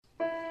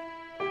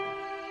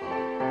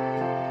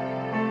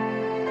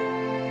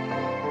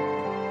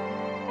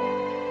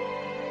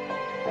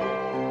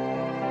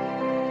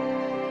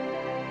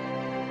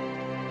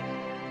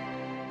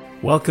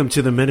Welcome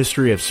to the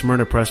ministry of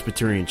Smyrna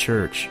Presbyterian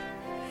Church.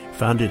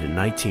 Founded in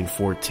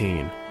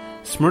 1914,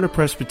 Smyrna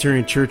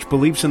Presbyterian Church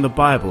believes in the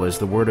Bible as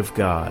the Word of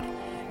God,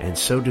 and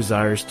so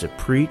desires to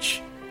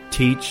preach,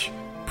 teach,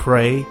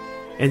 pray,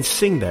 and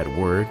sing that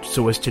Word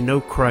so as to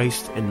know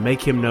Christ and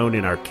make Him known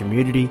in our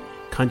community,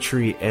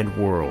 country, and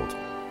world.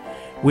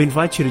 We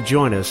invite you to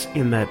join us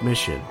in that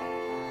mission.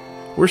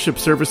 Worship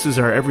services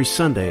are every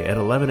Sunday at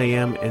 11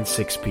 a.m. and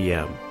 6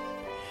 p.m.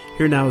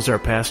 Here now is our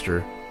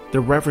pastor, the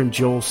Reverend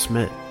Joel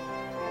Smith.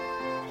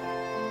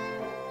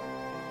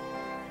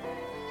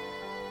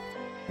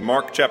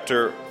 Mark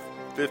chapter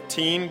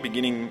 15,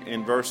 beginning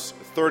in verse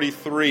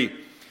 33,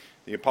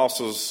 the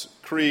Apostles'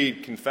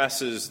 Creed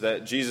confesses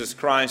that Jesus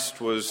Christ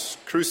was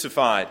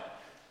crucified,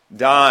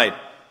 died,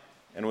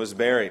 and was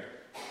buried.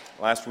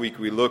 Last week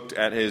we looked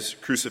at His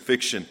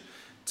crucifixion.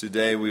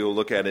 Today we will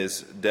look at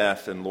His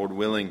death, and Lord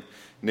willing,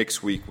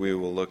 next week we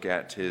will look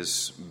at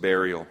His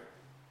burial.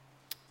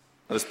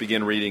 Let us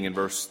begin reading in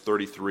verse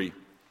 33.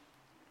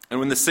 And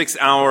when the 6th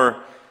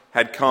hour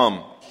had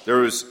come, there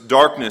was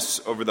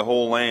darkness over the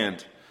whole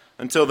land,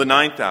 until the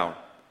 9th hour.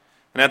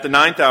 And at the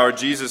 9th hour,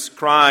 Jesus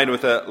cried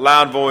with a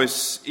loud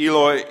voice,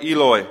 Eloi,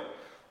 Eloi,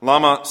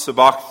 lama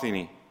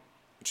sabachthani,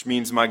 which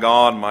means, my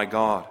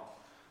God,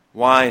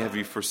 why have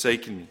you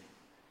forsaken me?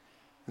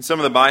 And some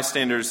of the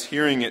bystanders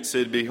hearing it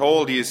said,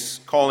 behold, he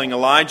is calling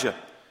Elijah.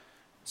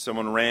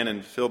 Someone ran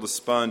and filled a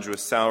sponge with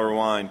sour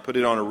wine, put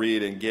it on a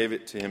reed, and gave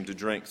it to him to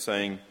drink,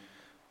 saying,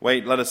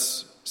 wait, let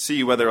us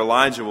see whether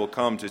Elijah will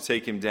come to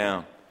take him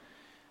down.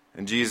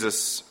 And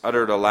Jesus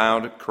uttered a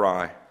loud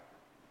cry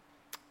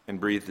and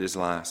breathed his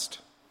last.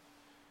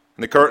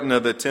 And the curtain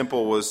of the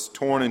temple was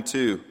torn in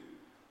two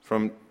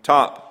from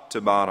top to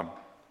bottom.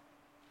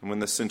 And when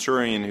the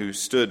centurion who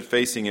stood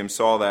facing him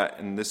saw that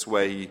in this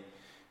way he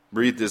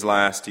breathed his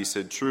last, he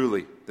said,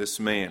 truly, this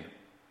man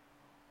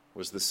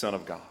was the Son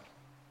of God.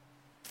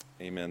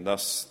 Amen.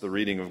 Thus, the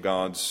reading of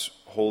God's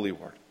holy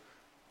word.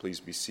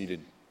 Please be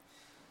seated.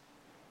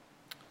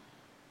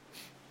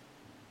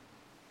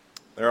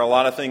 There are a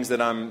lot of things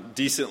that I'm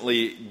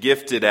decently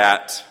gifted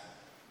at,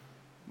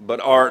 but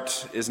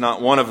art is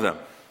not one of them.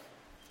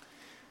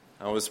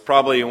 I was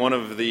probably one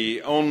of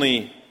the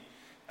only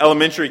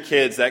elementary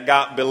kids that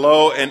got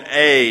below an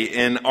A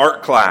in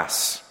art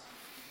class.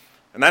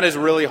 And that is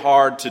really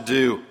hard to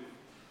do.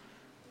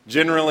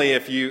 Generally,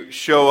 if you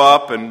show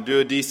up and do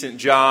a decent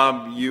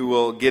job, you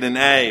will get an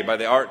A by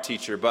the art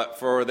teacher. But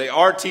for the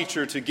art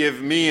teacher to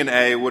give me an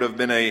A would have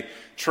been a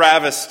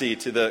travesty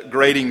to the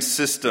grading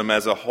system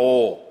as a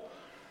whole.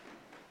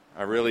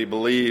 I really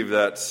believe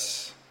that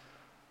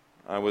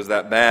I was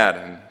that bad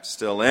and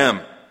still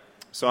am.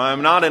 So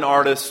I'm not an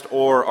artist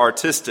or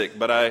artistic,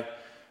 but I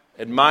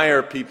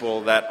admire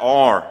people that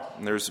are.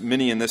 And there's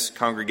many in this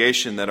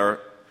congregation that are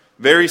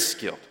very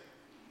skilled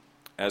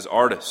as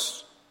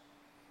artists.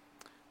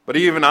 But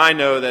even I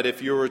know that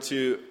if you were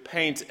to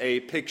paint a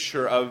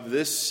picture of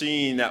this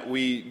scene that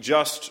we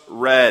just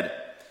read,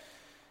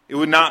 it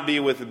would not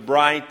be with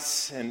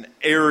bright and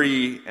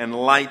airy and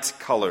light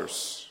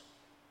colors,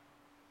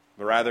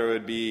 but rather it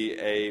would be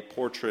a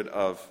portrait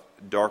of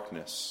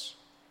darkness.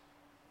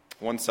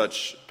 One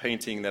such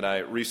painting that I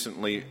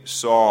recently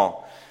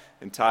saw,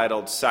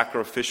 entitled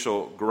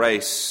Sacrificial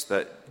Grace,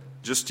 that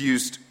just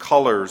used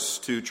colors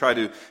to try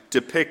to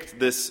depict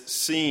this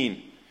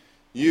scene.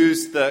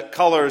 Used the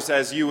colors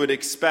as you would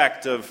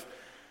expect of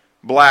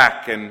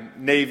black and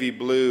navy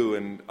blue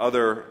and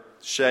other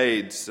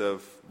shades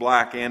of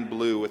black and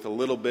blue with a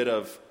little bit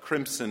of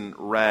crimson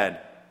red.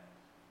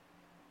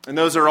 And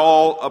those are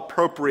all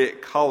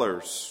appropriate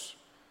colors.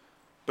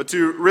 But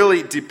to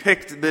really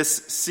depict this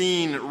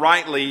scene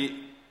rightly,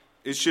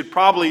 it should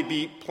probably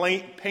be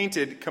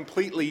painted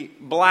completely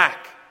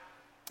black.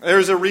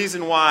 There's a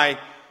reason why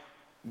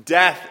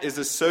death is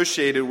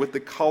associated with the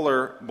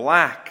color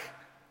black.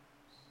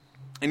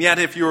 And yet,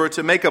 if you were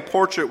to make a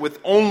portrait with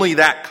only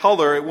that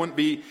color, it wouldn't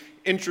be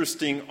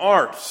interesting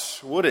art,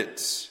 would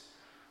it?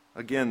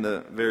 Again,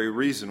 the very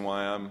reason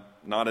why I'm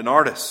not an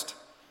artist.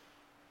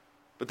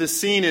 But this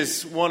scene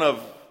is one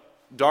of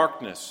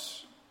darkness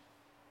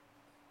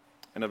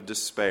and of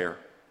despair,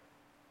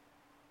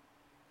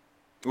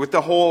 with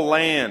the whole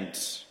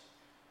land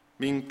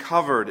being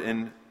covered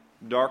in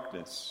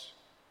darkness.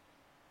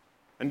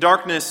 And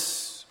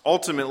darkness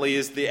ultimately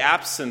is the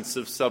absence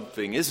of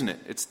something, isn't it?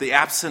 It's the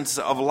absence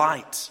of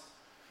light.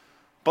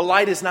 But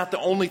light is not the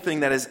only thing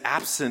that is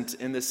absent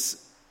in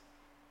this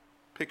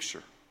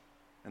picture,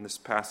 in this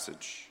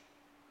passage.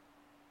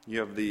 You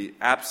have the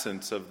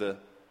absence of the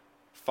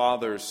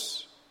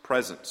Father's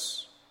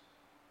presence.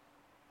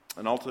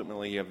 And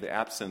ultimately, you have the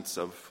absence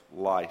of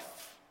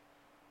life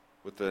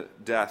with the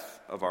death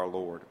of our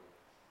Lord.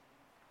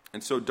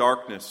 And so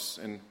darkness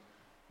and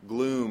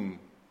gloom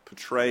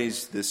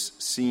portrays this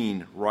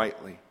scene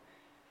rightly.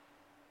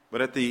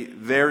 But at the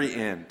very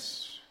end,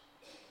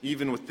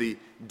 even with the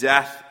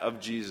death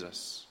of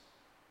Jesus,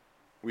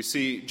 we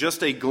see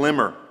just a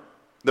glimmer,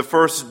 the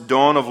first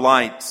dawn of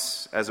light,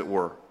 as it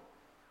were,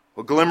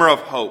 a glimmer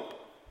of hope.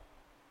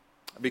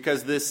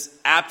 Because this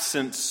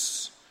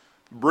absence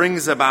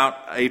brings about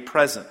a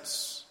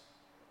presence.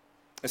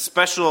 A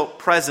special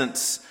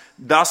presence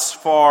thus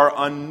far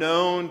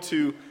unknown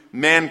to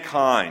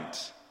mankind,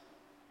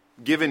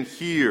 given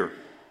here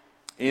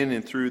in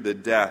and through the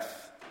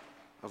death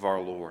of our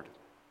Lord.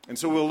 And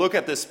so we'll look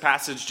at this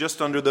passage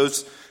just under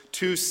those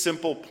two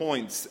simple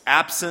points: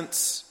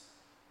 absence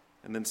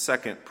and then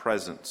second,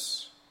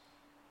 presence.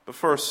 But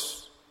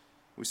first,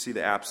 we see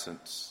the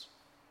absence.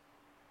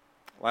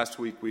 Last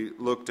week we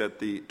looked at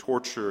the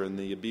torture and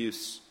the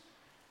abuse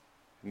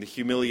and the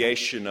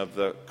humiliation of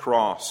the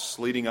cross,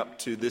 leading up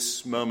to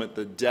this moment,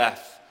 the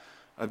death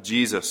of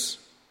Jesus.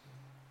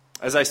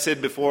 As I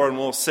said before, and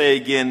we'll say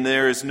again,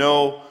 there is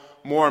no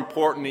more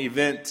important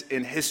event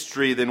in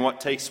history than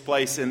what takes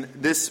place in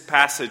this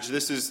passage.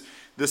 This is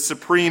the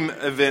supreme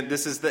event.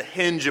 This is the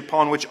hinge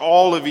upon which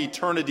all of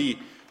eternity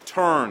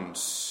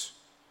turns.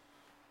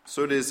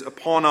 So it is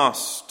upon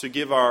us to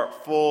give our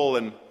full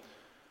and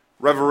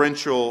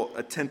reverential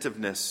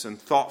attentiveness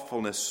and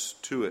thoughtfulness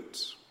to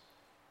it.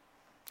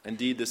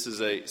 Indeed, this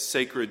is a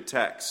sacred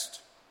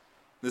text.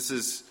 This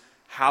is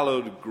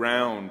hallowed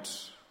ground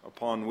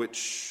upon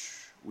which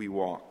we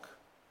walk.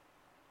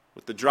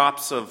 With the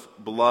drops of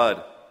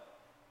blood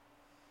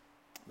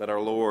that our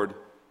Lord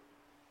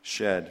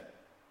shed.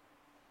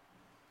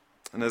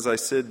 And as I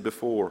said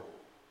before,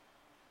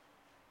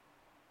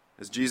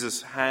 as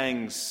Jesus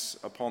hangs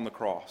upon the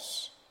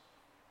cross,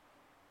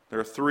 there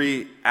are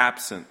three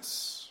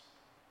absences.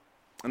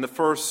 And the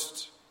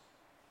first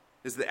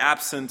is the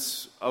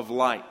absence of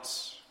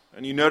light.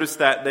 And you notice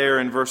that there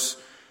in verse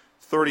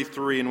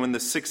 33, and when the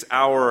 6th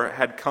hour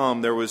had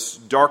come, there was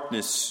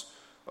darkness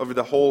over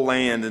the whole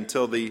land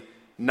until the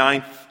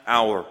 9th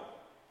hour.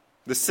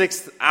 The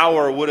 6th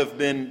hour would have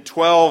been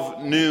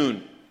 12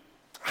 noon,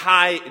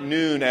 high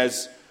noon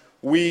as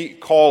we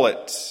call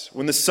it,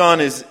 when the sun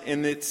is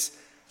in its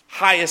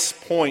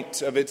highest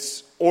point of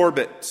its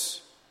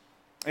orbit.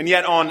 And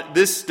yet on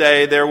this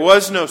day there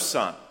was no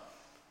sun,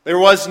 there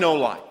was no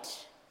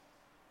light,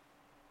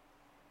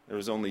 there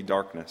was only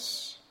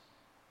darkness.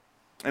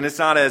 And it's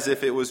not as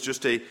if it was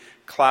just a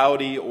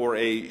cloudy or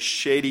a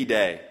shady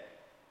day.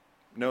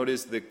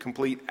 Notice the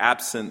complete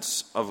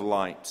absence of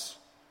light.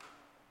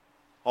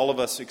 All of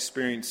us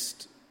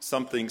experienced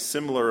something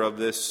similar of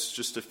this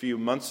just a few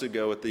months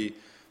ago at the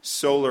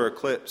solar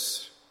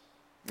eclipse.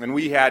 And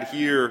we had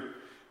here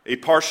a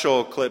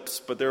partial eclipse,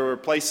 but there were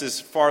places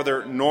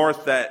farther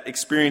north that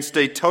experienced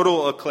a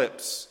total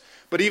eclipse.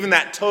 But even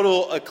that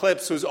total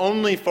eclipse was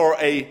only for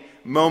a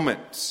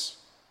moment.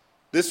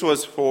 This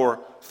was for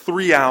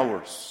 3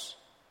 hours,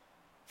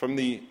 from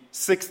the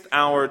 6th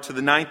hour to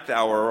the 9th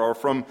hour, or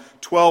from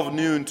 12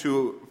 noon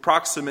to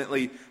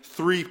approximately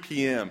 3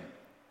 p.m.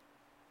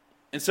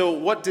 And so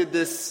what did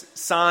this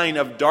sign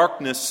of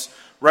darkness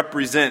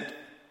represent?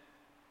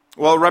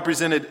 Well, it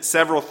represented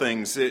several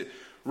things. It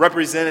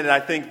represented, I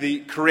think,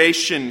 the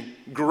creation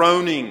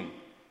groaning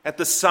at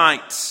the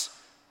sight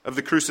of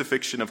the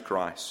crucifixion of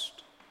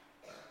Christ.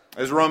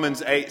 As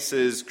Romans 8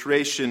 says,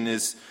 creation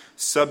is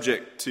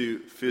subject to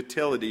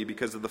futility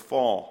because of the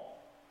fall.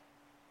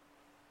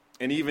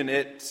 And even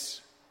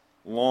it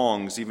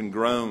longs, even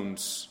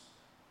groans,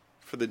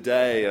 for the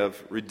day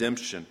of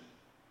redemption.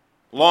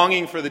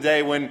 Longing for the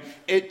day when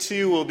it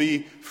too will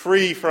be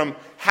free from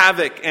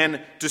havoc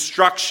and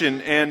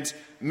destruction and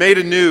made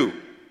anew.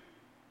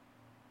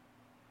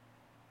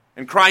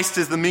 And Christ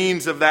is the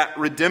means of that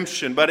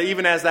redemption. But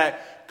even as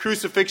that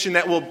crucifixion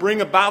that will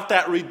bring about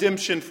that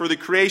redemption for the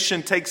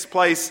creation takes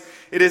place,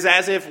 it is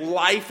as if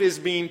life is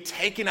being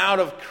taken out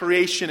of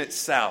creation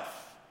itself.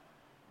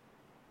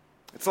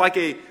 It's like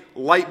a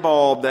light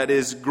bulb that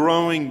is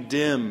growing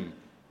dim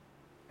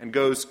and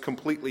goes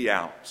completely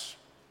out.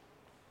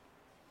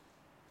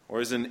 Or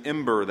as an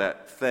ember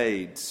that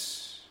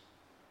fades,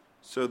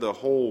 so the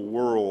whole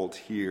world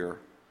here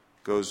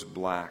goes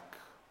black.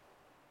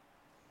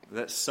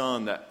 That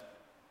sun that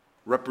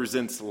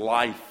represents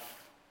life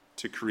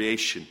to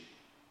creation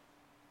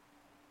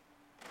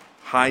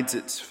hides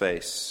its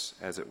face,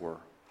 as it were,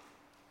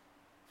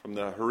 from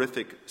the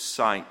horrific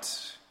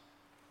sight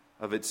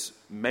of its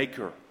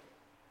maker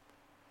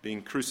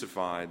being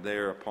crucified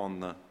there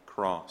upon the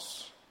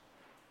cross.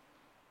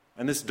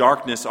 And this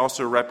darkness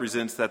also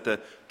represents that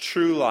the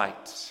true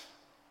light,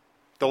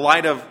 the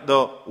light of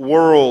the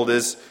world,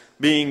 is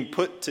being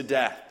put to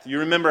death. You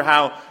remember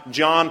how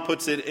John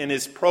puts it in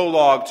his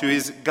prologue to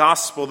his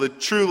gospel: the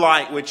true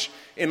light which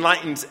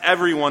enlightens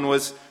everyone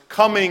was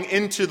coming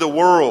into the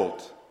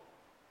world.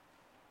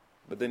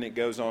 But then it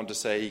goes on to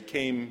say he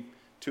came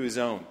to his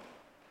own,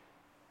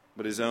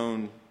 but his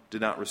own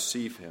did not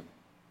receive him.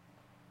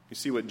 You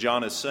see what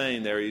John is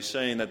saying there? He's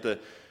saying that the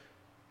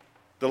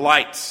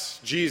light,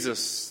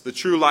 Jesus, the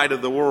true light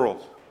of the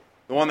world,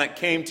 the one that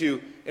came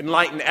to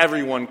enlighten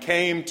everyone,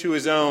 came to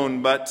his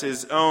own, but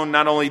his own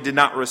not only did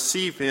not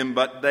receive him,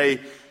 but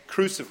they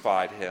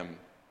crucified him,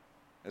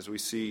 as we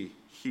see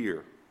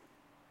here.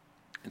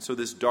 And so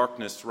this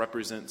darkness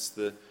represents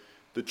the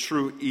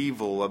true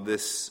evil of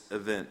this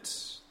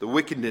event, the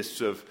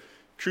wickedness of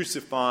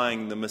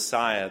crucifying the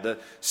Messiah, the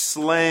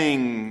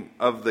slaying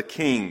of the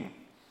King.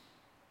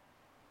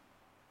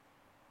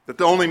 That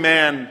the only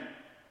man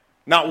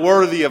not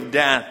worthy of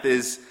death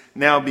is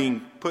now being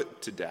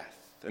put to death.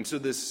 And so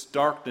this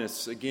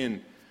darkness,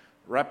 again,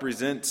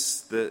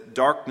 represents the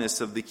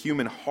darkness of the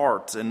human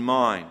heart and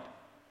mind.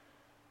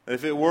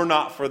 If it were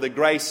not for the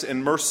grace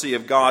and mercy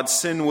of God,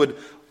 sin would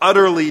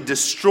utterly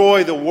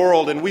destroy the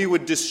world and we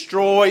would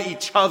destroy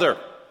each other.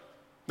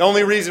 The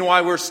only reason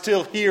why we're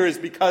still here is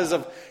because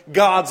of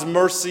God's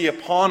mercy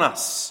upon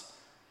us.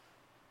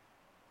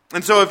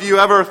 And so if you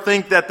ever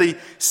think that the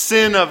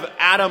sin of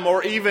Adam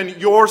or even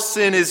your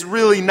sin is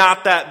really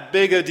not that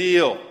big a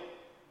deal,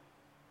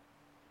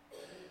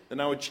 then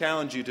I would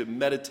challenge you to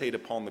meditate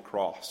upon the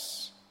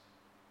cross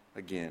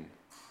again.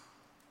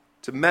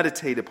 To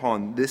meditate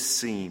upon this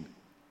scene.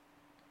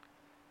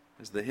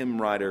 As the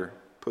hymn writer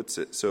puts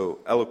it so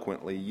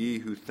eloquently, ye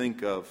who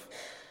think of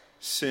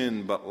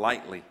sin but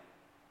lightly,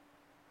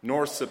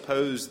 nor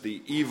suppose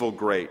the evil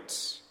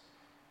great,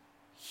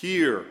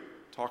 here,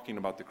 talking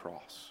about the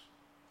cross,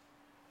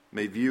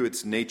 may view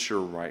its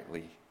nature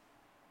rightly.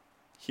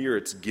 Here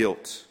its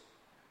guilt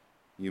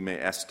you may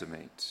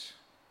estimate.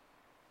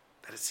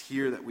 That it's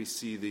here that we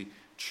see the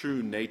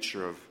true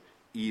nature of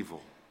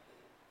evil.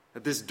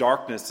 That this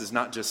darkness is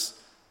not just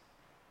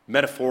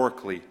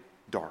metaphorically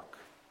dark,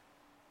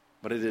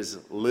 but it is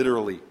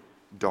literally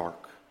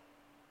dark.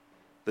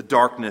 The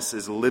darkness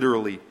is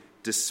literally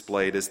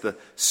displayed as the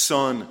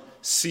sun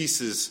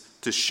ceases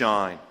to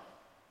shine,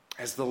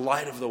 as the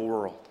light of the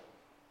world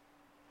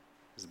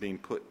is being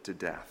put to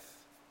death.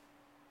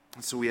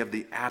 And so we have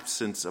the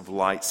absence of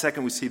light.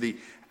 Second, we see the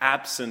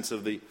absence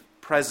of the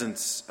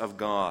presence of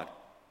God.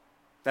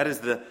 That is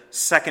the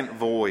second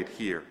void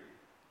here.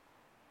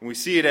 And we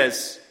see it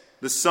as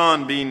the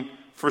Son being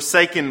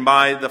forsaken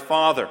by the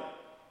Father.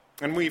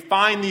 And we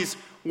find these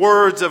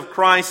words of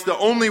Christ, the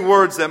only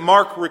words that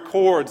Mark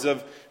records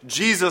of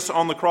Jesus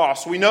on the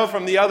cross. We know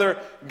from the other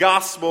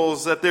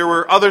Gospels that there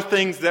were other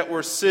things that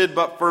were said,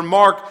 but for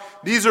Mark,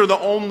 these are the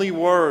only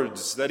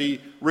words that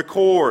he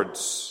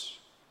records.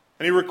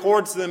 And he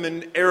records them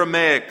in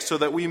Aramaic so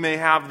that we may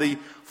have the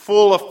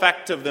full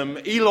effect of them.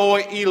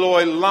 Eloi,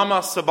 Eloi,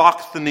 lama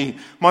sabachthani.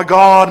 My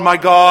God,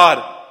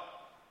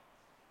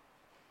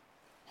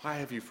 why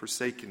have you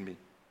forsaken me?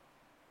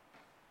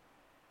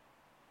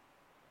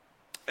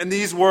 And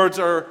these words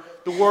are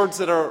the words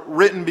that are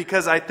written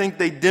because I think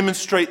they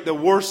demonstrate the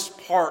worst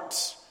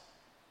parts.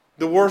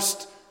 The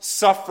worst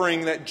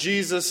suffering that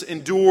Jesus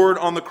endured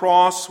on the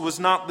cross was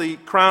not the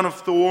crown of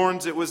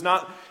thorns. It was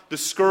not the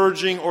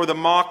scourging or the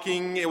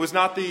mocking. It was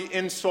not the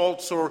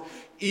insults or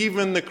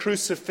even the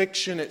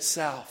crucifixion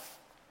itself.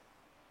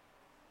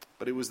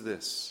 But it was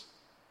this.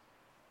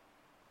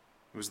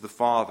 It was the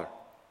Father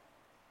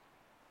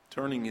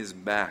turning his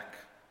back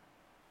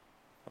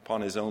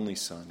upon his only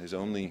Son, his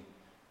only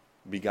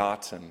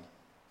begotten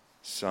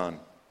Son,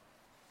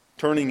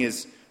 turning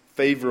his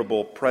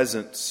favorable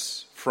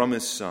presence from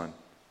his Son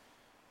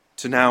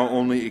to now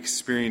only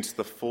experience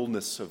the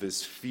fullness of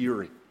his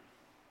fury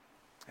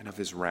and of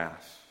his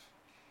wrath.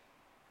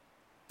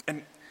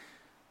 And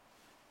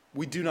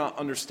we do not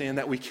understand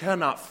that. We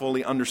cannot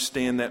fully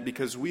understand that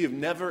because we have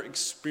never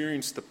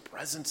experienced the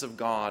presence of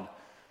God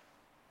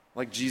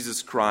like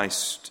Jesus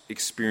Christ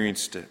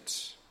experienced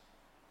it.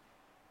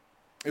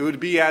 It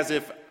would be as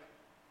if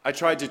I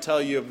tried to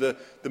tell you of the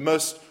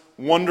most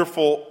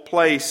wonderful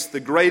place, the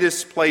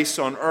greatest place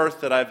on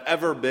earth that I've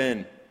ever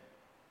been.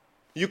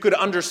 You could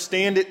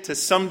understand it to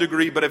some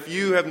degree, but if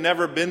you have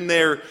never been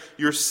there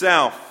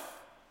yourself,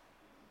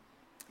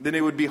 then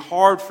it would be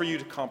hard for you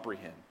to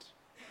comprehend.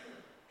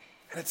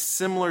 And it's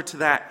similar to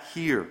that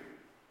here.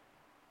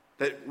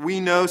 That we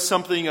know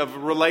something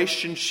of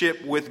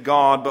relationship with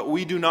God, but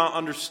we do not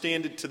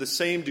understand it to the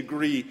same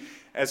degree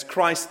as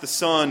Christ the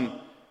Son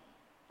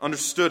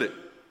understood it.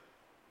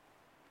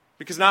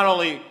 Because not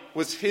only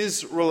was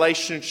his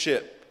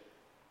relationship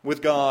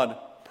with God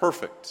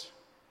perfect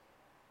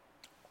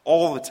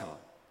all the time,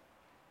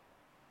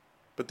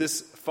 but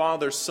this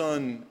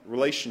father-son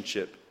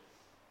relationship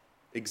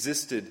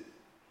existed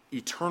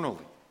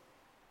eternally.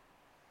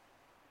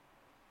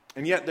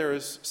 And yet there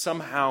is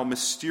somehow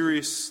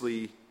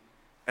mysteriously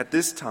at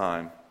this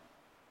time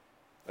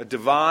a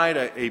divide,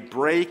 a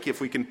break,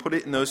 if we can put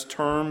it in those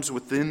terms,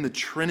 within the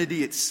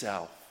Trinity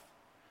itself.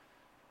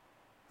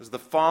 As the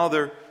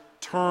Father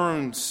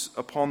turns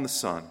upon the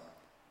Son.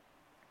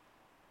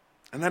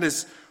 And that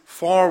is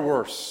far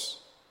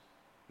worse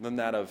than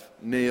that of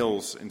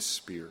nails and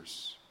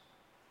spears.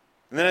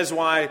 And that is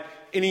why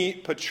any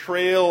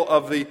portrayal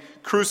of the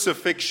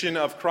crucifixion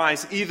of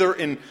Christ, either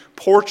in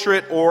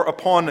portrait or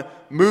upon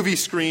movie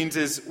screens,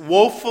 is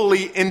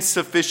woefully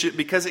insufficient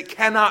because it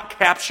cannot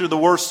capture the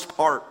worst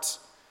part.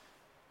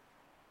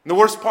 And the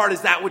worst part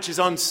is that which is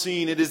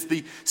unseen. It is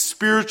the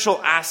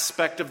spiritual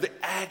aspect of the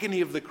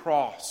agony of the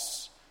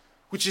cross,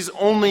 which is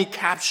only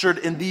captured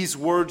in these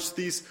words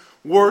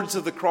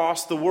of the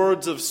cross, the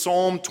words of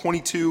Psalm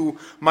 22,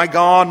 my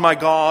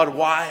God,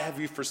 why have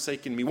you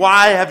forsaken me?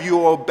 Why have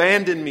you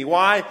abandoned me?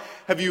 Why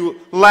have you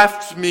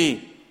left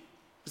me?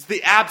 It's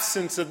the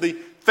absence of the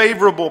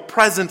favorable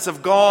presence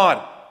of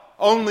God,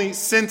 only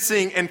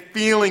sensing and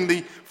feeling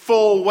the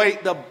full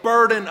weight, the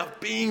burden of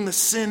being the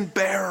sin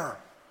bearer,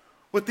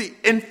 with the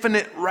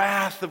infinite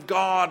wrath of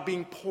God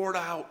being poured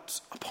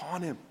out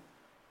upon him.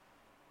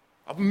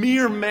 A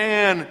mere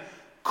man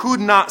could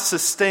not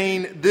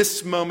sustain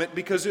this moment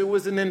because it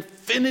was an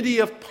infinity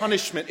of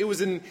punishment. It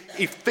was an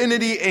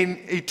infinity, an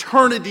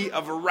eternity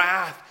of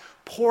wrath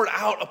poured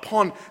out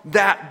upon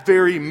that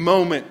very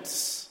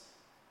moment.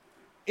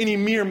 Any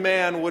mere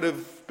man would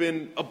have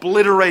been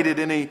obliterated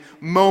in a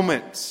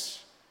moment.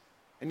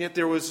 And yet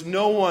there was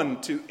no one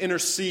to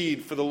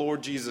intercede for the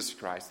Lord Jesus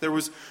Christ. There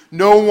was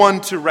no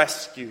one to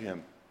rescue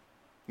him.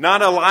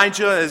 Not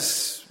Elijah,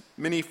 as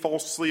many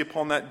falsely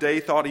upon that day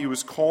thought he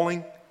was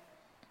calling.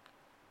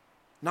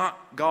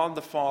 Not God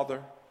the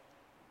Father.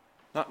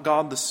 Not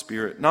God the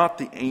Spirit. Not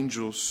the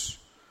angels.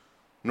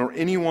 Nor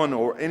anyone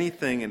or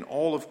anything in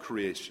all of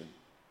creation.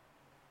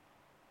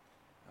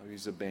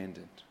 He's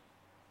abandoned.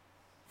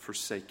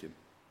 Forsaken.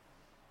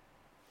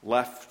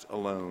 Left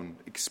alone.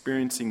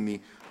 Experiencing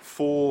the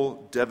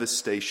full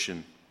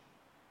devastation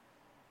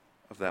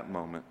of that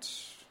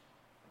moment.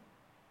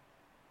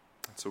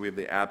 And so we have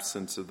the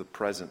absence of the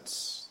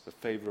presence, the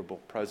favorable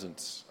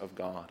presence of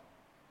God.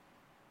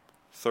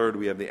 Third,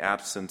 we have the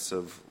absence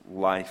of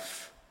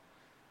life.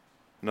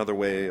 Another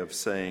way of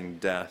saying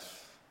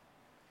death.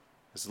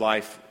 As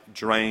life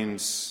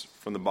drains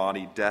from the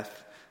body,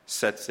 death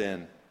sets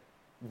in.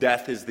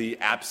 Death is the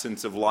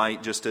absence of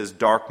light, just as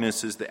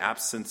darkness is the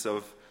absence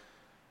of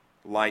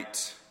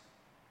light.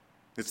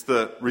 It's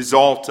the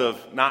result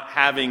of not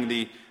having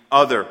the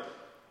other.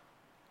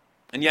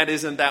 And yet,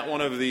 isn't that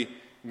one of the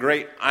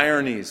great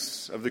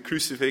ironies of the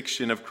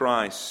crucifixion of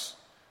Christ?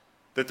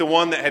 That the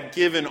one that had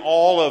given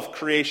all of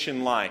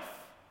creation life,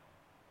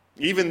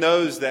 even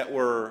those that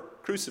were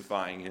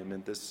crucifying him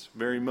at this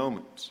very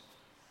moment,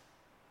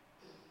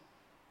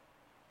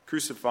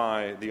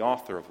 crucify the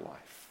author of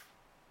life.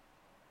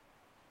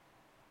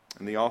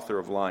 And the author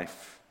of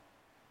life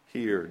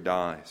here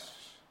dies.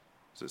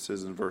 As it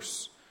says in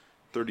verse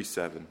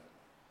 37,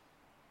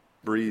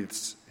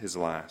 breathes his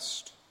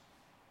last.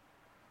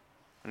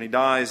 And he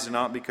dies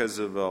not because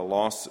of a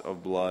loss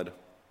of blood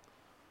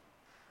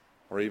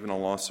or even a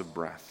loss of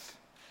breath,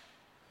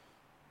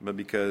 but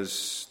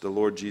because the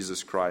Lord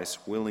Jesus Christ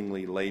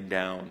willingly laid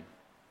down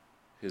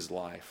his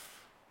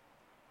life.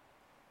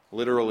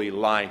 Literally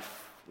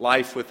life.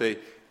 Life with a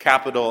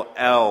capital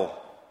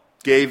L.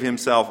 Gave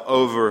himself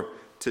over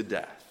to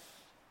death.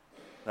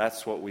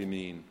 That's what we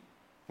mean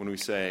when we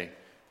say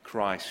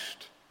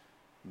Christ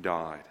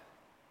died.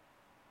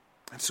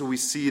 And so we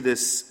see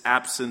this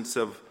absence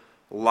of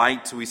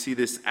light, we see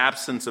this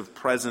absence of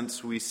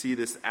presence, we see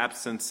this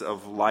absence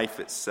of life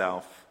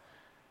itself.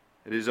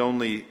 It is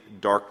only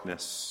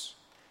darkness.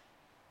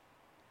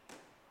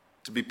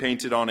 To be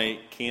painted on a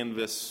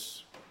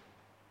canvas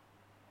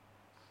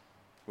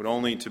would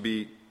only to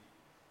be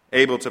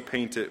able to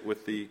paint it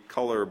with the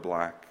color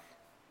black.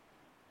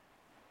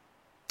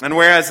 And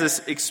whereas this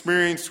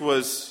experience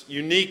was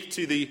unique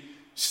to the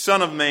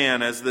Son of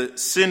Man as the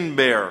sin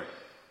bearer,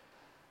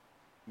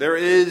 there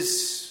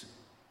is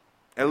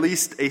at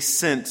least a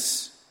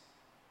sense,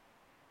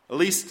 at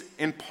least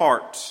in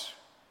part,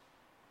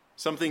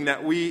 something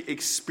that we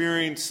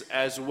experience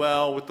as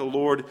well with the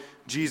Lord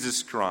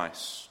Jesus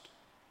Christ.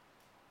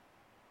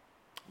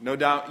 No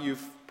doubt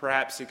you've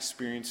perhaps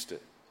experienced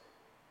it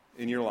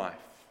in your life.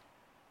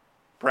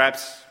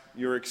 Perhaps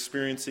you're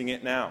experiencing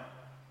it now.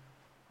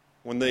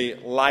 When the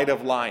light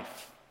of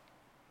life,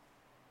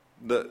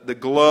 the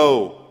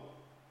glow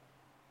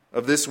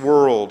of this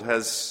world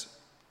has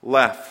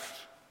left.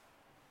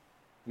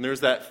 And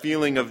there's that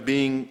feeling of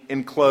being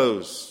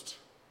enclosed.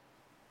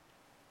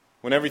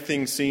 When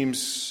everything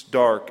seems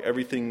dark,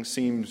 everything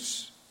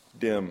seems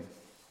dim.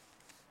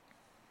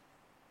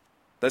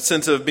 That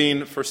sense of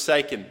being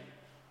forsaken,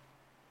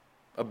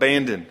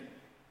 abandoned,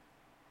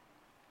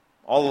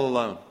 all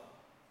alone.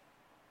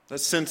 That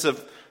sense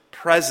of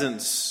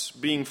presence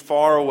being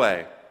far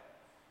away,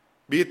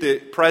 be it the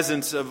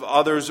presence of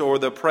others or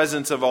the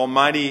presence of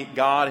Almighty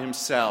God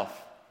Himself.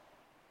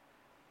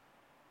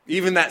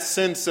 Even that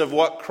sense of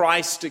what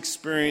Christ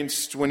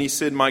experienced when He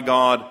said, my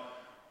God,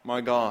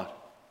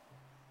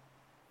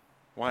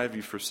 why have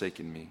you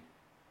forsaken me?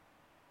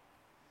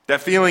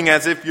 That feeling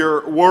as if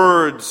your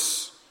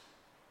words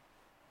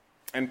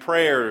and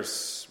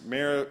prayers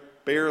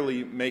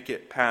barely make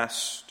it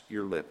past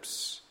your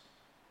lips.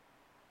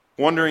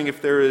 Wondering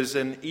if there is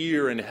an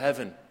ear in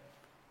heaven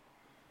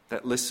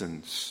that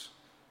listens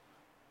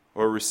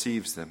or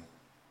receives them.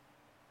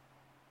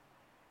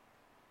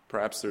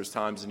 Perhaps there's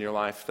times in your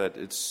life that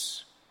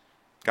it's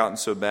gotten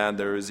so bad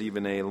there is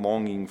even a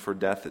longing for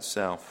death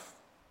itself.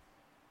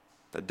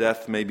 That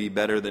death may be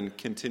better than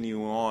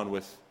continuing on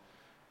with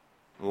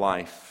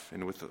life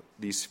and with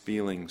these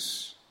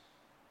feelings.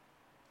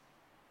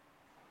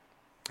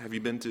 Have you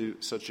been to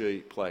such a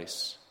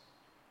place?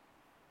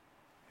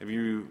 Have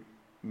you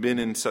been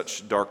in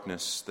such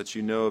darkness that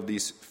you know of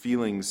these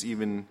feelings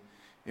even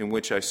in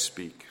which I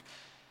speak?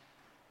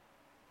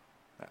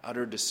 That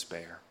utter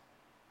despair,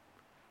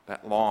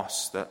 that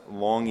loss, that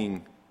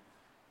longing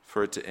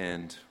for it to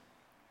end.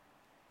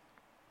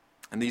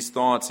 And these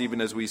thoughts, even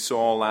as we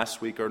saw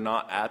last week, are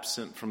not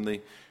absent from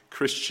the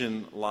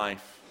Christian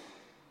life.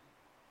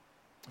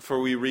 For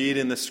we read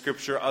in the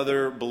Scripture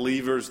other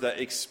believers that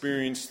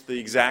experienced the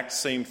exact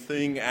same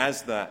thing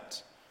as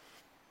that.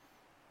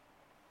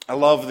 I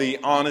love the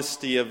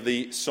honesty of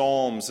the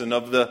Psalms and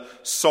of the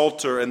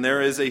Psalter. And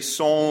there is a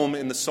psalm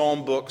in the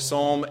Psalm book,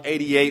 Psalm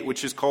 88,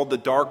 which is called the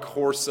dark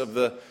horse of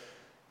the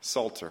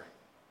Psalter.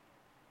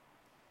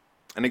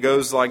 And it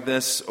goes like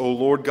this: O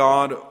Lord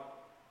God,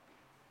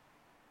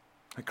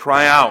 I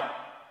cry out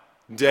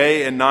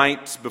day and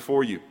night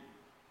before you.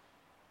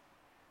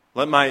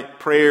 Let my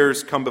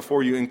prayers come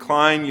before you.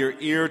 Incline your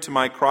ear to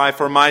my cry,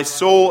 for my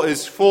soul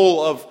is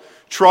full of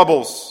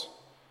troubles.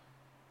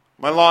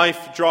 My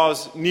life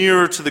draws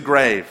near to the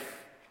grave.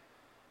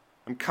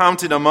 I'm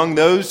counted among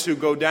those who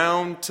go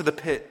down to the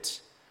pit.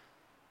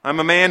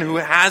 I'm a man who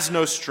has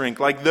no strength,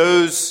 like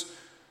those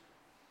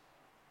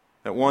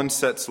that one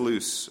sets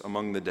loose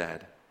among the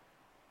dead,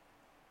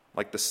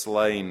 like the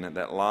slain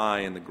that lie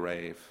in the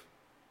grave,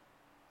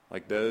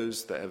 like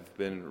those that have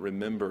been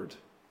remembered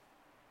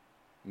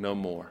no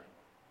more.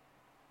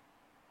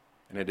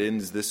 And it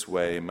ends this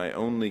way: my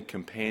only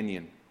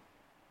companion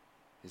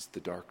is the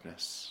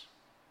darkness.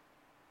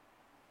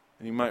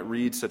 And you might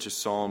read such a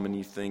psalm and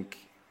you think,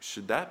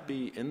 should that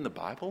be in the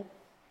Bible?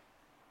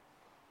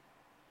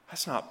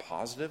 That's not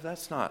positive.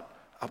 That's not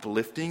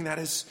uplifting. That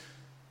is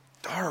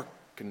dark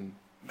and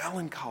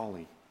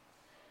melancholy.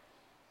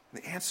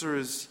 And the answer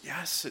is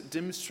yes. It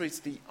demonstrates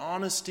the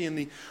honesty and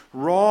the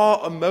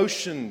raw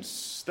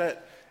emotions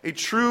that a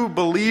true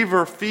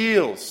believer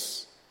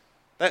feels.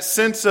 That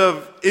sense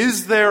of,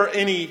 is there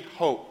any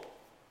hope?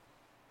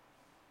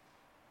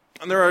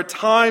 And there are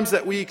times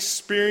that we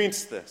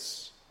experience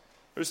this.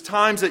 There's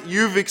times that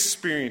you've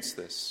experienced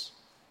this.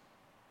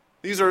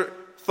 These are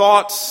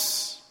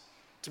thoughts,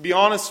 to be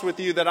honest with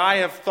you, that I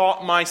have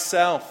thought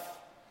myself.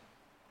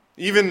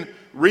 Even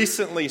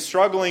recently,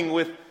 struggling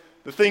with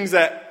the things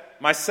that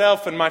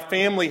myself and my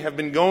family have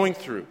been going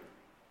through.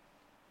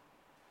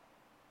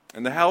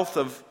 And the health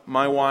of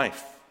my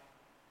wife.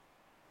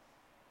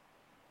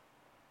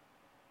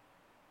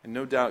 And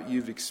no doubt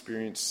you've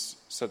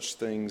experienced such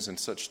things and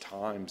such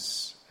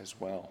times as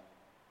well.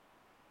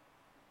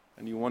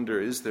 And you wonder,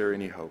 is there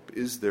any hope?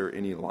 Is there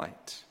any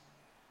light?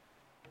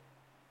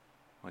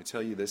 Well, I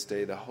tell you this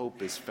day, the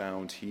hope is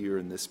found here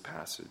in this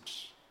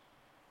passage.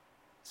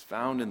 It's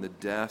found in the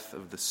death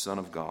of the Son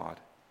of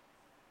God.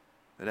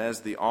 That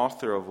as the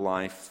author of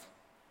life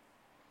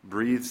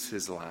breathes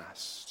his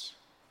last,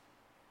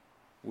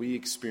 we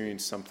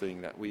experience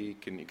something that we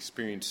can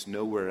experience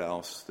nowhere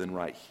else than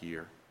right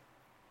here.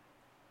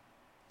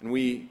 And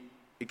we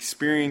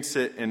experience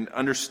it and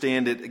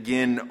understand it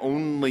again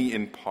only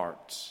in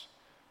parts.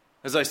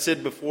 As I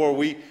said before,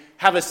 we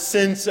have a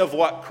sense of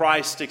what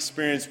Christ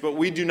experienced, but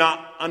we do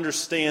not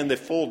understand the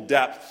full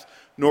depth,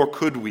 nor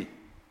could we.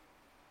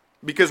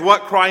 Because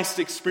what Christ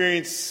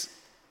experienced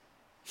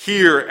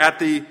here at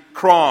the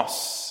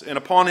cross and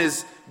upon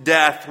his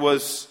death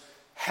was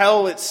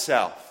hell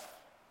itself.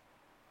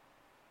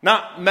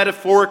 Not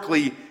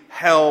metaphorically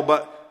hell,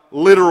 but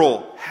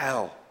literal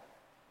hell.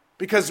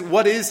 Because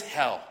what is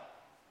hell?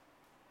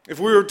 If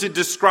we were to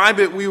describe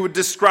it, we would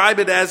describe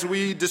it as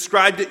we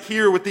described it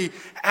here, with the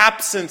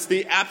absence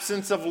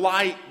of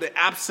light, the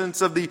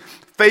absence of the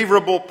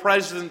favorable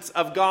presence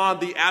of God,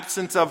 the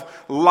absence of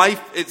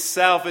life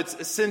itself. It's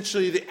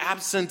essentially the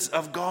absence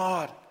of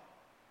God,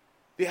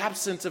 the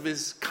absence of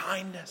his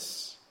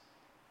kindness,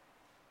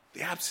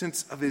 the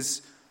absence of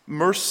his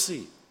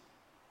mercy,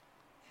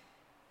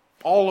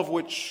 all of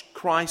which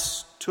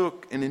Christ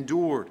took and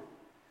endured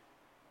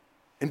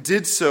and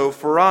did so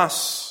for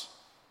us,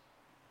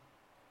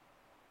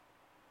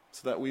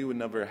 so that we would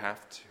never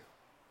have to.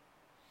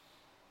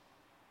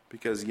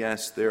 Because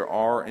yes, there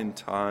are in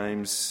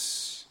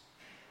times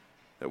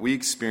that we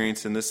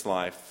experience in this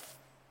life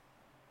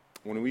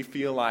when we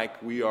feel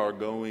like we are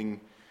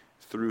going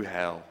through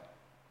hell.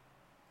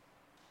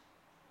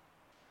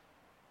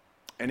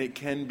 And it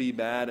can be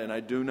bad, and I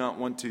do not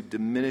want to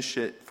diminish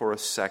it for a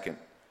second.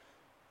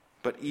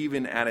 But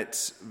even at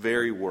its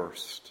very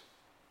worst,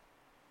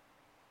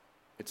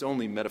 it's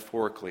only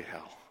metaphorically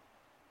hell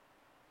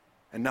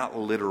and not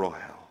literal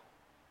hell.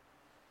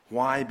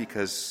 Why?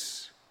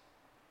 Because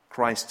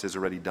Christ has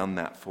already done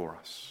that for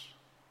us.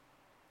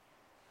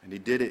 And he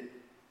did it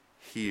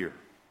here.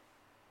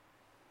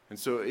 And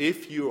so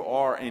if you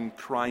are in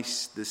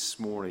Christ this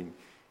morning,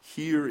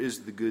 here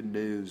is the good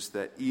news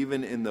that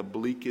even in the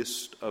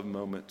bleakest of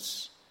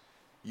moments,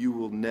 you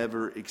will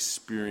never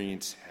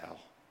experience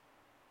hell.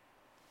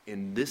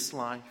 In this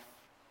life,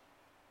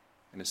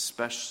 and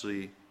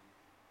especially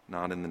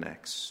not in the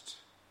next.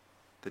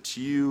 That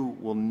you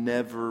will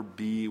never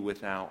be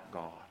without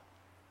God.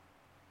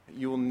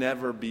 You will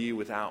never be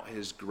without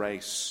his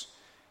grace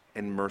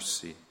and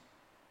mercy.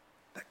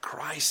 That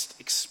Christ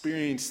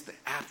experienced the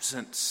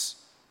absence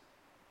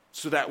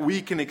so that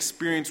we can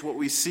experience what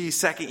we see.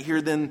 Second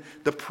here, then,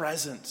 the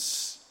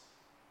presence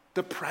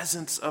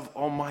of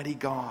Almighty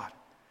God.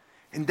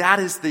 And that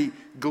is the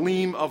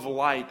gleam of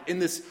light. In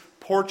this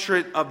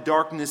portrait of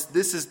darkness,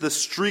 this is the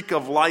streak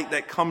of light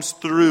that comes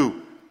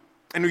through.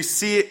 And we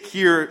see it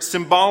here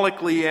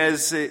symbolically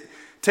as it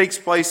takes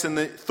place in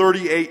the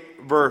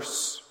 38th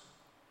verse.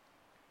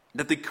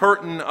 That the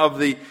curtain of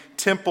the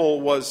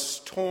temple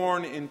was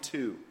torn in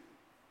two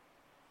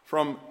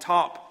from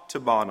top to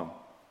bottom.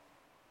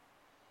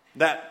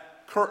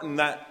 That curtain,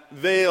 that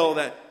veil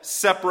that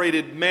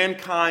separated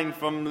mankind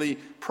from the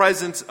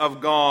presence of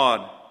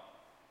God,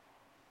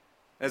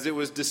 as it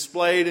was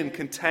displayed and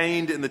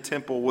contained in the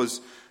temple,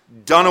 was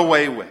done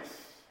away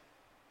with.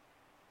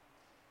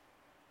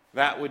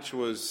 That which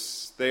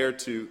was there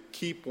to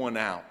keep one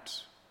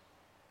out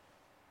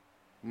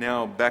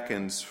now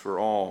beckons for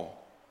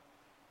all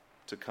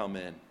to come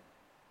in.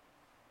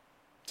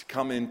 To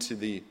come into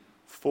the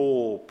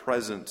full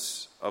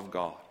presence of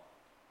God.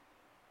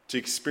 To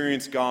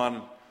experience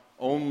God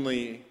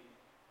only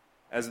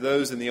as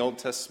those in the Old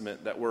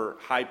Testament that were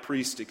high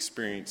priest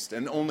experienced,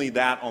 and only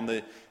that on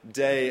the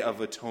Day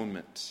of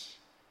Atonement,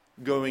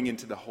 going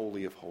into the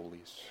Holy of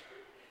Holies.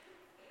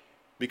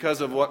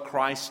 Because of what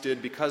Christ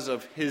did, because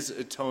of His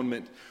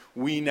atonement,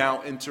 we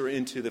now enter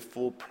into the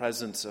full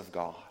presence of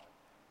God.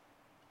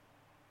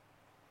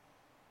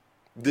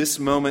 This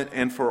moment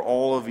and for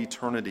all of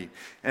eternity.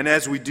 And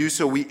as we do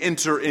so, we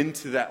enter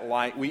into that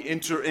light. We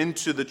enter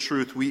into the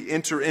truth. We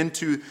enter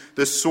into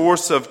the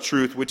source of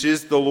truth, which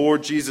is the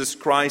Lord Jesus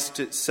Christ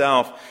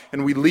itself.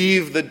 And we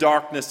leave the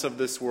darkness of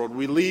this world.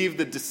 We leave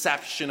the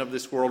deception of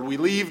this world. We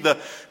leave the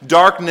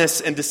darkness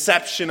and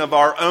deception of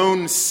our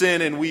own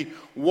sin, and we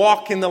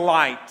walk in the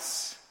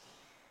light,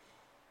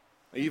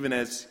 even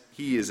as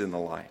He is in the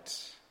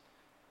light.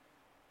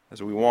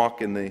 As we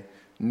walk in the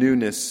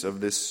newness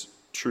of this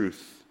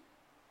truth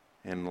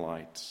and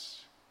light.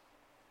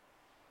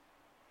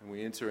 And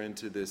we enter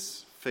into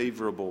this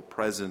favorable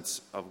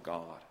presence of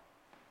God.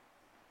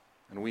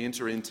 And we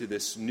enter into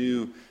this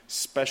new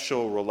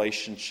special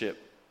relationship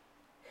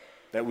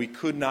that we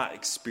could not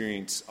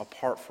experience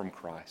apart from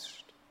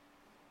Christ.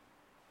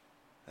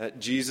 That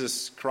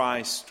Jesus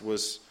Christ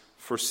was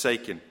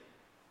forsaken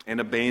and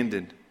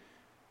abandoned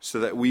so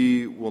that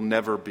we will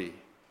never be.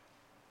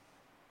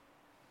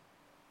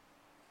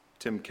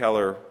 Tim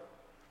Keller,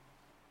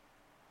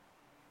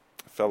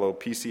 fellow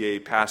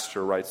PCA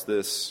pastor, writes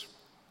this.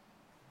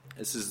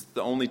 This is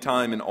the only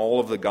time in all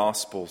of the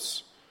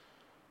Gospels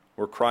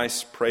where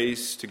Christ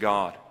prays to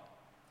God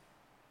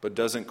but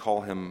doesn't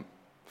call Him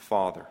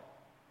Father.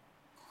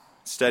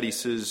 Instead, He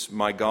says,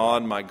 my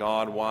God,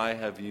 why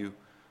have you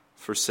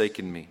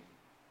forsaken me?"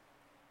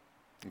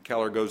 And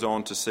Keller goes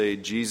on to say,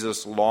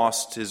 Jesus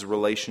lost His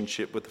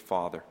relationship with the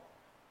Father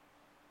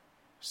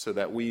so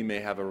that we may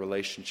have a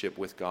relationship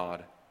with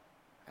God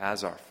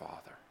as our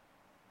Father.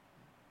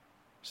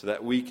 So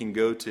that we can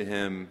go to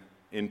Him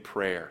in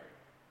prayer,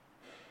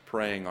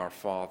 praying, "Our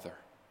Father,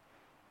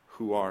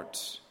 who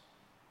art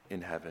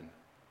in heaven."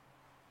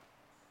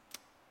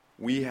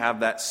 We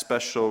have that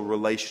special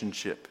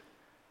relationship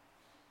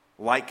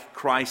like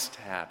Christ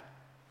had.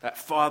 That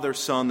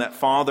father-son, that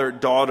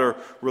father-daughter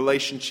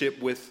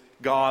relationship with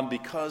God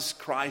because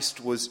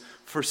Christ was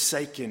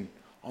forsaken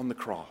on the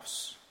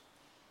cross.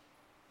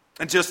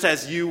 And just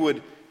as you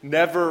would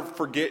never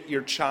forget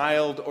your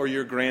child or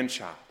your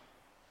grandchild,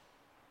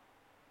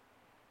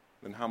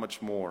 then how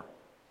much more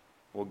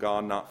will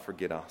God not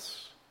forget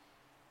us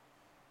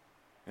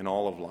in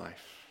all of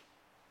life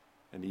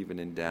and even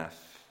in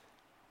death?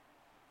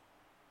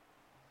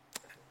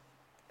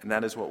 And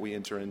that is what we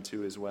enter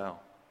into as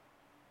well.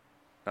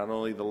 Not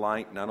only the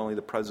light, not only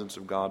the presence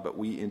of God, but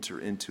we enter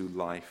into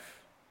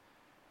life.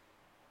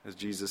 As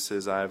Jesus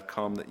says, "I have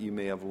come that you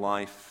may have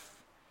life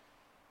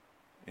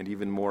and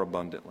even more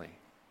abundantly."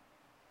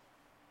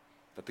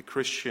 That the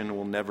Christian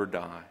will never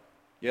die.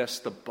 Yes,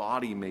 the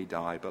body may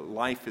die, but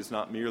life is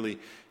not merely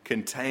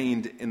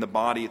contained in the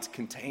body, it's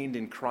contained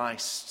in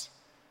Christ,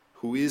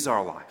 who is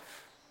our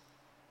life.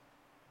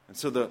 And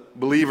so the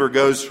believer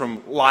goes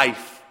from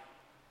life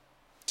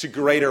to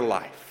greater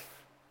life.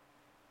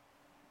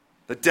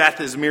 The death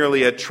is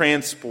merely a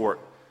transport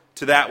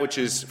to that which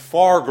is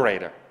far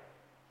greater.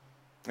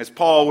 As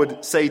Paul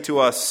would say to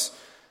us,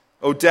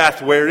 "O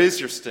death, where is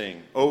your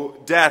sting? O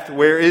death,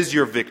 where is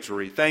your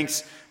victory?"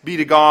 Thanks be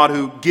to God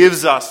who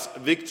gives us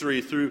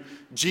victory through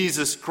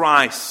Jesus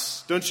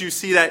Christ. Don't you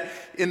see that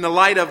in the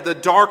light of the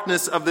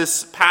darkness of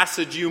this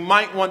passage, you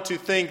might want to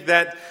think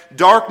that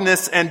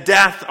darkness and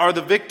death are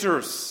the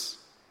victors.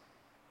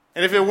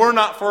 And if it were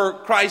not for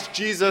Christ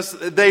Jesus,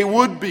 they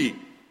would be.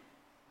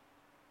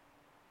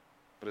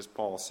 But as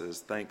Paul says,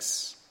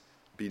 thanks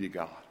be to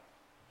God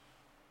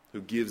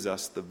who gives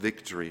us the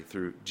victory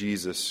through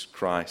Jesus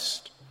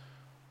Christ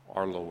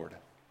our Lord.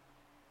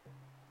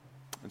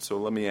 And so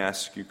let me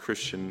ask you,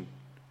 Christian,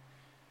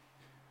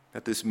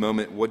 at this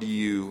moment, what do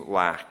you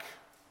lack?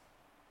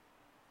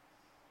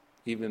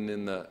 Even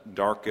in the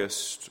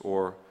darkest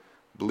or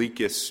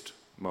bleakest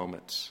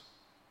moments.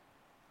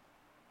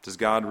 Does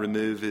God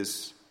remove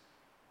His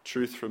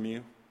truth from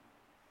you?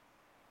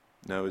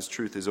 No, His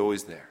truth is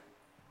always there.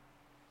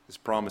 His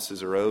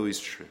promises are always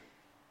true.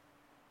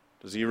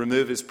 Does He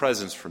remove His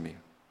presence from you?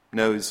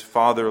 know His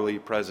fatherly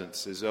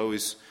presence is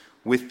always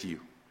with you.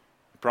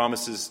 He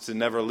promises to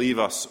never leave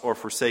us or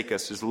forsake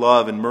us. His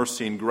love and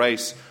mercy and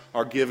grace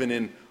are given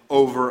in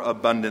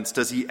overabundance.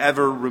 Does He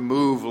ever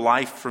remove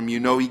life from you?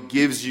 No, He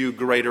gives you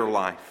greater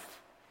life,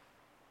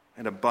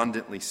 and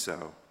abundantly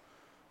so,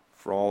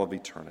 for all of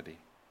eternity.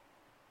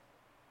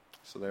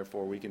 So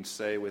therefore we can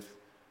say with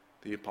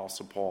the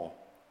Apostle Paul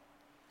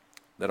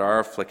that our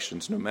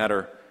afflictions, no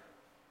matter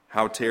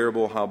how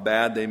terrible, how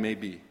bad they may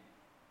be,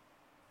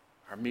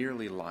 are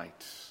merely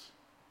light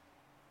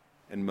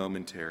and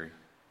momentary,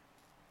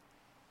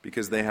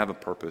 because they have a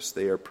purpose.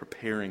 They are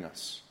preparing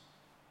us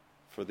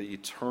for the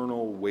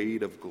eternal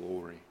weight of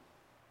glory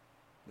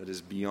that is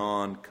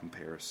beyond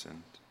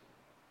comparison.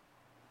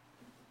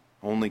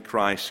 Only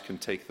Christ can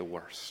take the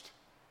worst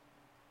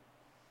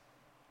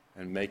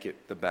and make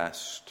it the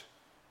best.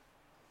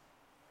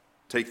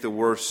 Take the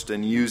worst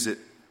and use it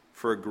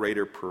for a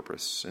greater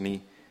purpose. And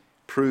He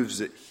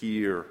proves it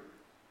here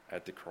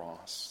at the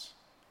cross.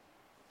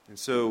 And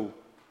so,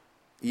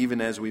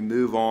 even as we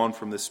move on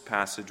from this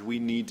passage, we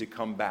need to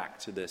come back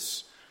to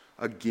this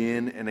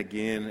again and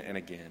again and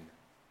again.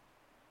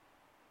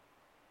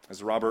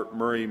 As Robert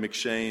Murray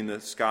McShane,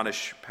 the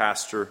Scottish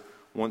pastor,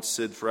 once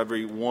said, for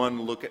every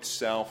one look at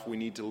self, we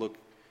need to look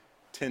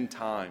 10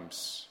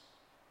 times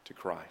to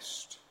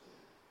Christ.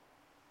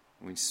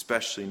 We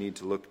especially need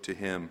to look to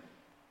Him,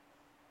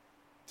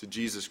 to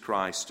Jesus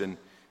Christ and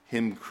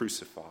Him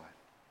crucified.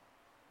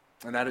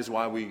 And that is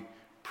why we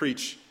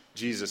preach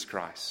Jesus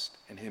Christ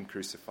and Him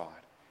crucified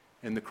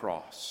and the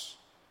cross.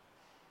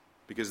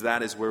 Because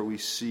that is where we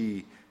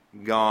see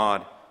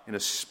God in a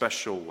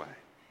special way.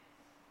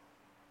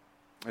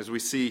 As we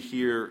see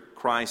here,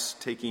 Christ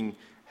taking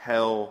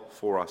hell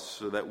for us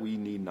so that we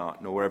need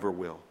not, nor ever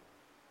will.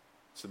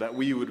 So that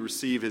we would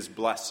receive His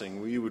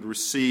blessing, we would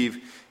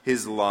receive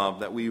His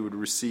love, that we would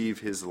receive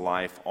His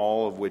life,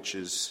 all of which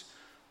is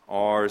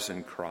ours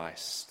in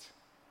Christ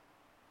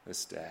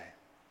this day.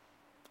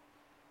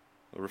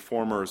 The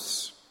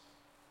Reformers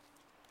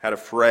had a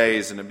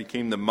phrase, and it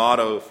became the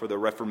motto for the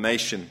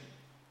Reformation.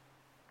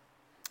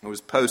 It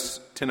was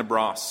post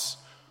tenebras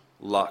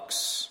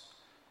lux.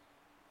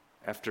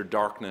 After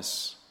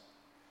darkness,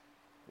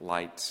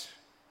 light.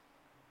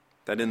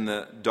 That in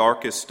the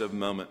darkest of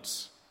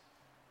moments,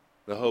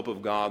 the hope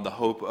of God, the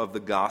hope of the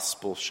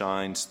gospel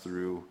shines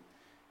through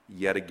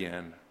yet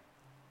again.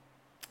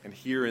 And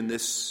here in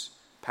this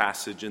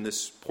passage, in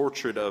this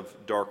portrait of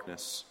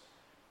darkness,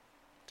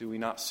 do we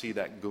not see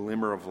that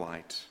glimmer of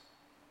light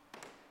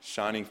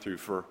shining through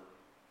for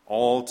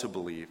all to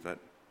believe that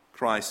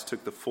Christ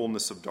took the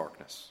fullness of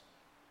darkness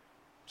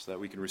so that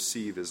we can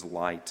receive His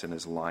light and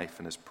His life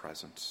and His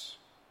presence,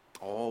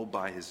 all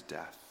by His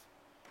death.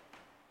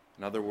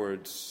 In other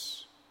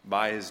words,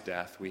 by His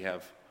death we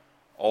have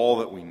all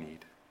that we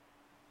need.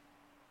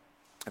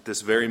 At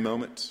this very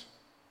moment,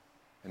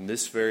 in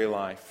this very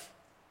life,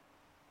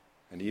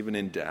 and even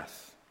in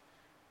death,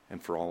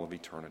 and for all of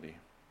eternity.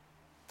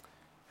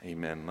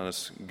 Amen. Let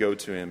us go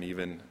to Him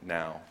even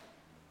now.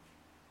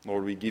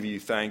 Lord, we give You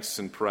thanks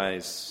and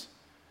praise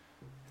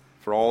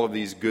for all of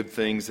these good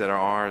things that are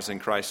ours in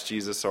Christ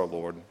Jesus our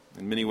Lord.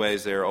 In many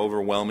ways they are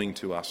overwhelming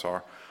to us.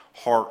 Our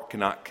heart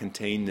cannot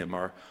contain them.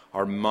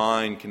 Our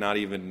mind cannot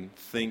even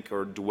think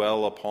or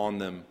dwell upon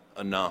them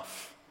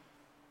enough.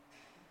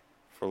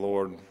 For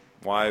Lord,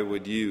 why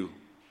would You,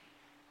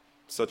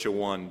 such a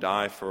one,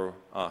 die for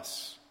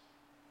us?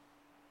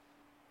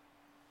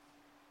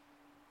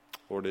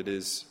 Lord, it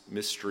is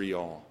mystery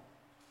all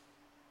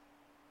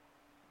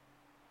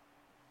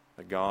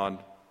that God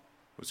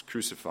was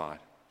crucified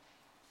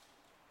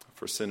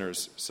for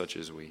sinners such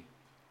as we.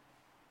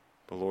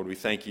 But Lord, we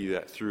thank You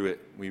that through it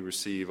we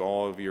receive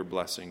all of Your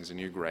blessings and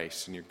Your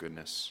grace and Your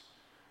goodness.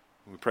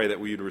 We pray that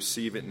we would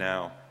receive it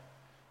now.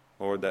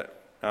 Lord, that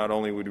not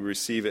only would we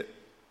receive it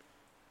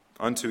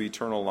unto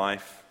eternal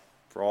life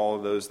for all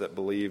of those that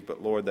believe,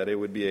 but Lord, that it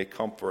would be a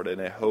comfort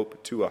and a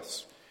hope to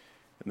us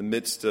in the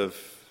midst of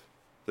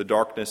the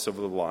darkness of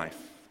the life,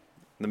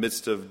 in the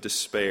midst of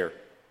despair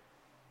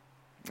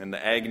and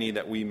the agony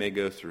that we may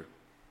go through.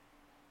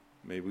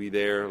 May we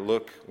there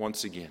look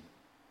once again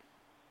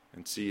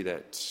and see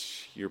that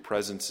Your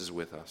presence is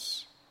with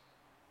us,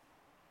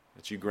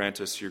 that You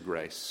grant us Your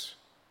grace,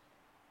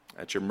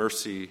 that Your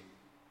mercy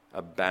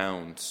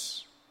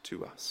abounds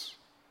to us,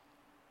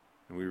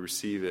 and we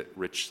receive it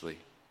richly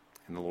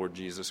in the Lord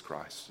Jesus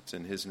Christ. It's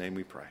in His name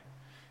we pray.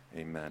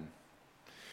 Amen.